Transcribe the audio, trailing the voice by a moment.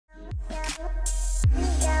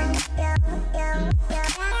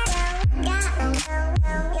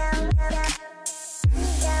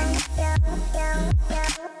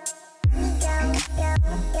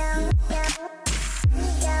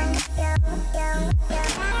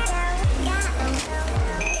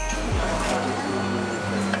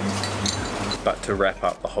But to wrap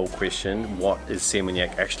up the whole question, what is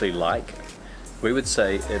Seminyak actually like? We would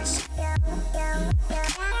say it's...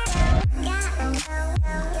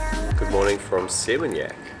 Good morning from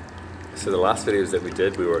Seminyak. So the last videos that we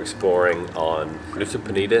did, we were exploring on Nusa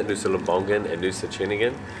Penida, Nusa Lembongan and Nusa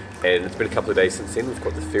Cheningan, and it's been a couple of days since then. We've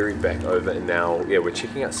got the ferry back over, and now we're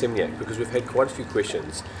checking out Seminyak because we've had quite a few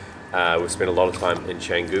questions. We've spent a lot of time in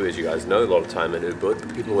Canggu, as you guys know, a lot of time in Ubud,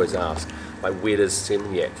 but people always ask, like, where does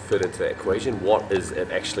Seminyak fit into that equation? What is it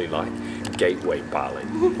actually like? Gateway Bali.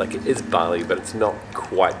 Like, it is Bali, but it's not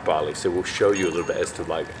quite Bali, so we'll show you a little bit as to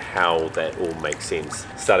like how that all makes sense.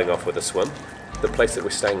 Starting off with a swim. The place that we're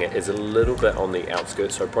staying at is a little bit on the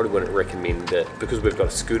outskirts, so I probably wouldn't recommend it. Because we've got a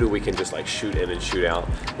scooter, we can just like shoot in and shoot out.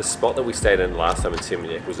 The spot that we stayed in last time in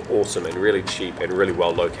Seminyak was awesome and really cheap and really well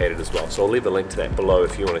located as well. So I'll leave a link to that below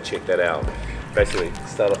if you want to check that out. Basically,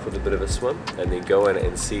 start off with a bit of a swim and then go in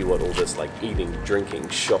and see what all this like eating, drinking,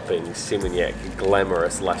 shopping, Seminyak,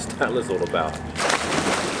 glamorous lifestyle is all about.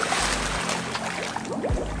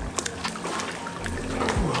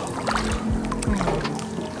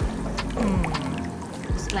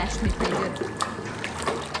 Splashed me pretty good.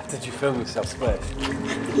 Did you film yourself splash? Yeah,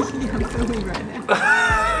 I'm filming right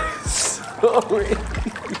now. Sorry.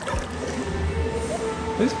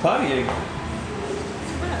 Who's partying?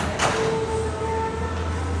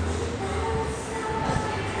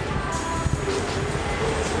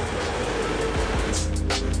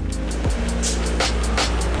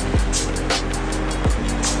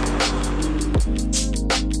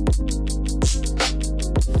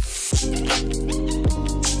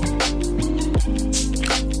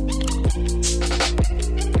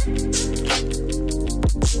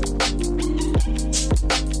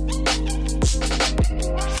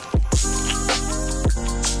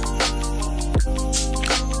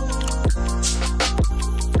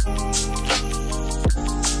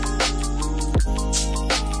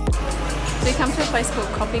 Come to a place called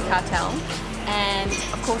Coffee Cartel, and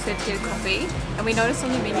of course we have to get a coffee. And we noticed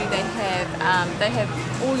on the menu they have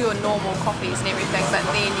all your normal coffees and everything, but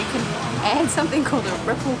then you can add something called a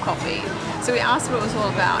ripple coffee. So we asked what it was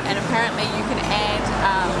all about, and apparently you can add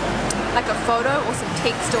like a photo or some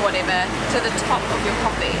text or whatever to the top of your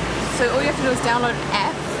coffee. So all you have to do is download an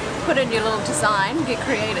app, put in your little design, get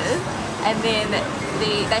creative, and then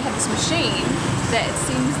they have this machine that it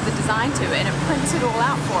sends the design to, and it prints it all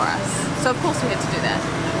out for us. So of course we had to do that.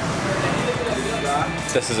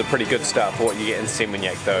 This is a pretty good start for what you get in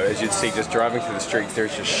Seminyak though. As you'd see, just driving through the streets,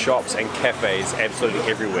 there's just shops and cafes absolutely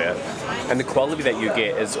everywhere. And the quality that you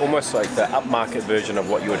get is almost like the upmarket version of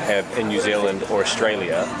what you would have in New Zealand or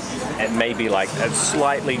Australia at maybe like a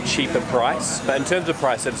slightly cheaper price. But in terms of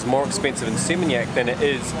price, it's more expensive in Seminyak than it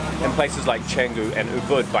is in places like Canggu and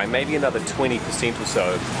Ubud by maybe another 20% or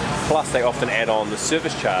so. Plus they often add on the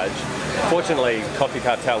service charge. Fortunately, Coffee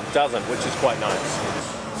Cartel doesn't, which is quite nice.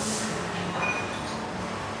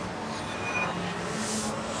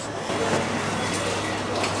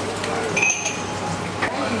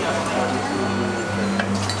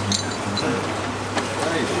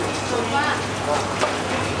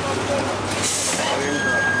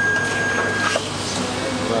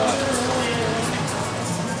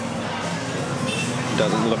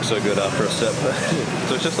 Doesn't look so good after a sip.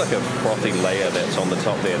 So it's just like a frothy layer that's on the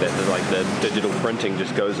top there that like the digital printing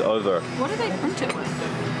just goes over. What do they print it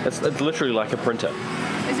with? It's literally like a printer.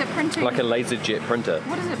 Is it printing? Like a laser jet printer.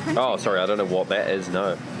 What is it printing? Oh, sorry, I don't know what that is,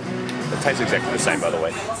 no. It tastes exactly the same, by the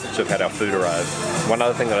way. So we've had our food arrive. One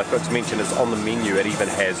other thing that I forgot to mention is on the menu it even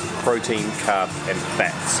has protein, carbs and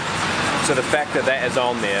fats. So the fact that that is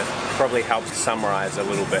on there probably helps summarize a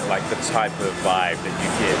little bit like the type of vibe that you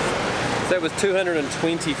get. So that was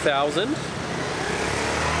 220,000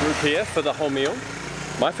 rupiah for the whole meal.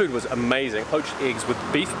 My food was amazing. Poached eggs with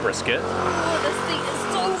beef brisket. Oh, this thing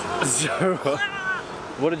is so So,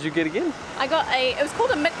 what did you get again? I got it was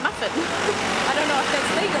called a McMuffin. I don't know if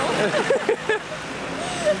that's legal.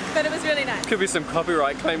 But it was really nice. Could be some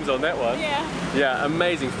copyright claims on that one. Yeah. Yeah,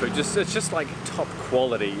 amazing food. It's just like top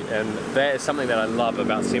quality, and that is something that I love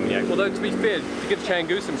about Seminyak. Although to be fair, to give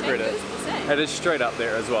Canggu some credit, it is straight up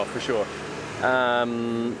there as well for sure.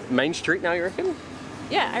 Main Street now, you reckon?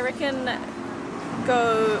 Yeah, I reckon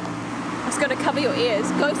it's going to cover your ears.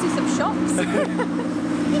 Go see some shops.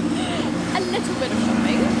 A little bit of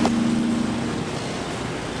shopping.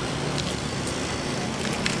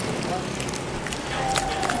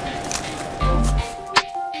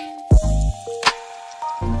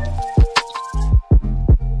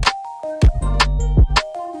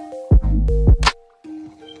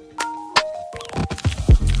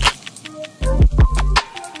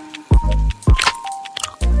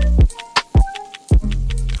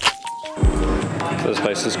 This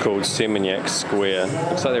place is called SEMINYAK Square.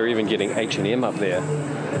 Looks like they're even getting H&M up there.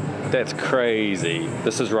 That's crazy.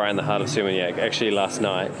 This is right in the heart of Seminyak. Actually, last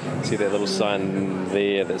night, see that little sign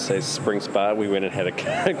there that says Spring Spa? We went and had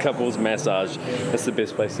a couples massage. That's the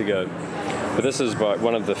best place to go. But this is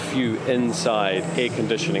one of the few inside air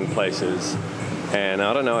conditioning places. And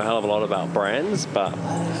I don't know a hell of a lot about brands, but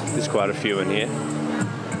there's quite a few in here.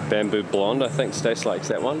 Bamboo Blonde, I think Stacey likes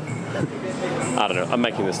that one. I don't know, I'm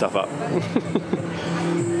making this stuff up.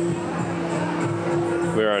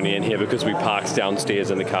 We're only in here because we parked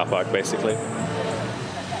downstairs in the car park, basically.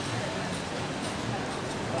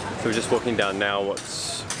 So we're just walking down now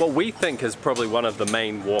what we think is probably one of the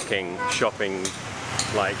main walking, shopping,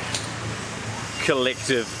 like,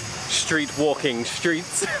 collective street walking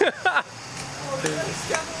streets.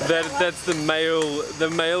 That's the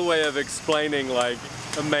male way of explaining like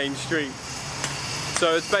a main street.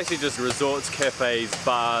 So it's basically just resorts, cafes,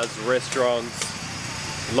 bars, restaurants.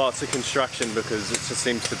 Lots of construction because it just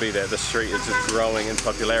seems to be that the street is just growing in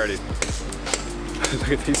popularity. Look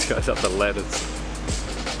at these guys up the ladders.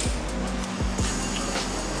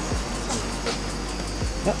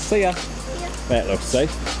 See ya. That looks safe.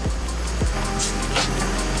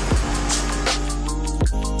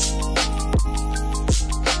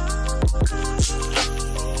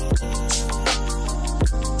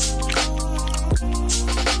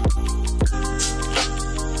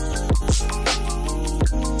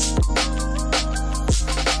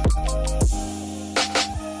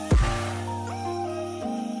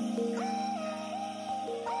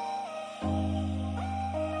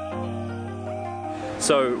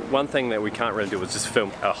 So one thing that we can't really do is just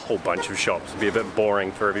film a whole bunch of shops. It'd be a bit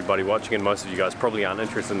boring for everybody watching, and most of you guys probably aren't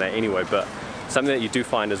interested in that anyway, but something that you do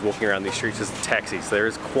find is walking around these streets is the taxis. There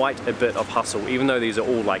is quite a bit of hustle. Even though these are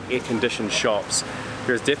all like air-conditioned shops,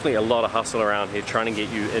 there's definitely a lot of hustle around here trying to get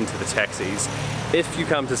you into the taxis. If you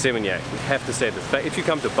come to Seminyak, we have to say this, but if you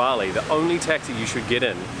come to Bali, the only taxi you should get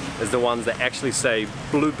in is the ones that actually say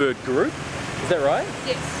Bluebird Group. Is that right?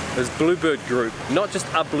 Yes. There's Bluebird Group, not just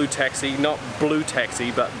a blue taxi, not blue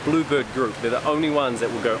taxi, but Bluebird Group. They're the only ones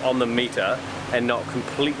that will go on the meter and not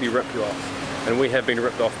completely rip you off. And we have been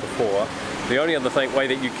ripped off before. The only other way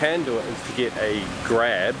that you can do it is to get a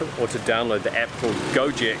Grab or to download the app called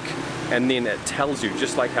Gojek, and then it tells you,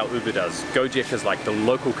 just like how Uber does. Gojek is like the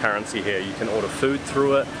local currency here. You can order food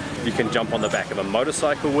through it, you can jump on the back of a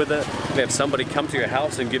motorcycle with it, you can have somebody come to your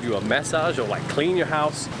house and give you a massage or like clean your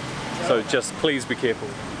house. So just please be careful.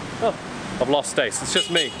 Oh, I've lost Stace. It's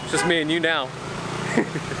just me and you now.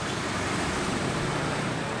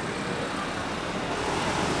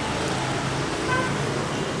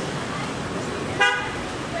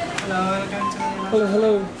 Hello,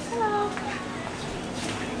 hello. Hello.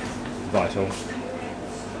 Vital.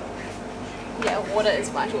 Yeah, water is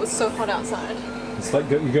vital. It's so hot outside. It's like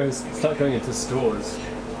start going into stores.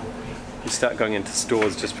 You start going into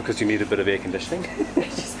stores just because you need a bit of air conditioning.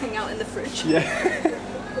 Just hang out in the fridge. Yeah.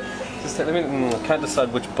 Just I can't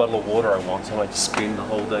decide which bottle of water I want, so I might just spend the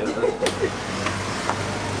whole day with it.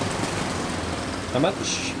 How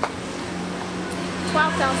much?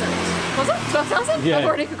 12,000. Was it 12,000? Yeah. I've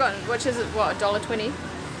already forgotten. Which is what, $1.20?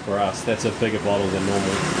 For us, that's a bigger bottle than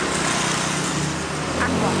normal.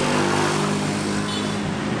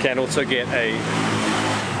 You can also get a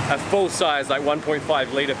full size, like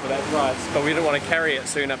 1.5 litre for that price, but we didn't want to carry it,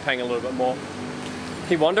 so you end up paying a little bit more.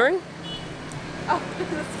 Keep wandering? Oh,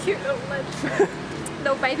 this cute little lid.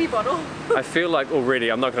 Little baby bottle. I feel like already,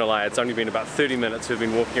 I'm not going to lie, it's only been about 30 minutes we've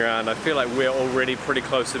been walking around. I feel like we're already pretty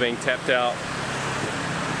close to being tapped out.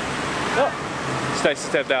 Oh,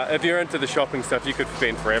 Stacey's tapped out. If you're into the shopping stuff, you could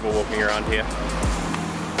spend forever walking around here.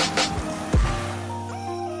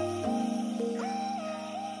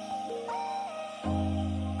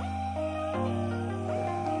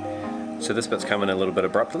 So this bit's coming a little bit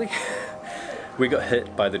abruptly. We got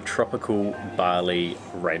hit by the tropical Bali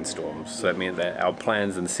rainstorms. So that meant that our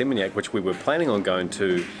plans in Seminyak, which we were planning on going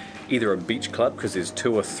to either a beach club, because there's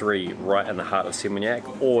 2 or 3 right in the heart of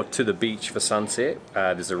Seminyak, or to the beach for sunset.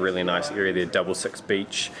 There's a really nice area there, 66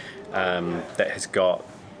 Beach, that has got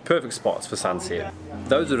perfect spots for sunset.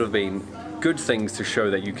 Those would have been good things to show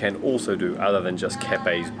that you can also do other than just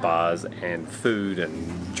cafes, bars and food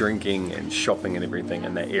and drinking and shopping and everything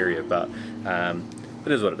in that area, but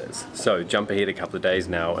it is what it is. So jump ahead a couple of days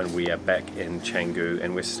now and we are back in Canggu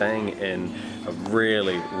and we're staying in a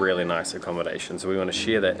really nice accommodation, so we want to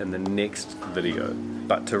share that in the next video.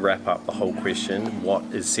 But to wrap up the whole question, what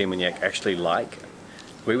is Seminyak actually like?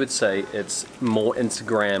 We would say it's more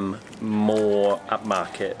Instagram, more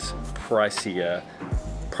upmarket, pricier,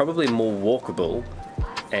 probably more walkable,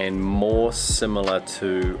 and more similar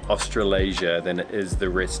to Australasia than it is the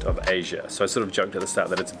rest of Asia. So I sort of joked at the start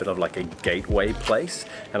that it's a bit of like a gateway place,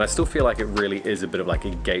 and I still feel like it really is a bit of like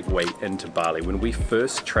a gateway into Bali. When we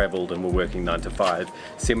first traveled and were working 9 to 5,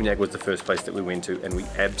 Seminyak was the first place that we went to, and we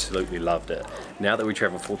absolutely loved it. Now that we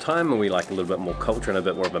travel full time and we like a little bit more culture and a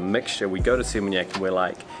bit more of a mixture, we go to Seminyak and we're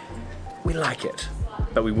like, we like it,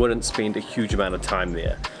 but we wouldn't spend a huge amount of time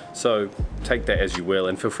there. So take that as you will,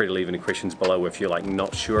 and feel free to leave any questions below if you're like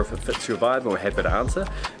not sure if it fits your vibe, and we're happy to answer.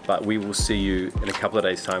 But we will see you in a couple of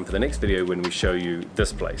days time for the next video when we show you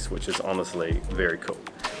this place, which is honestly very cool.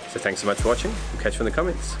 So thanks so much for watching. We'll catch you in the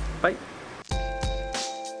comments. Bye.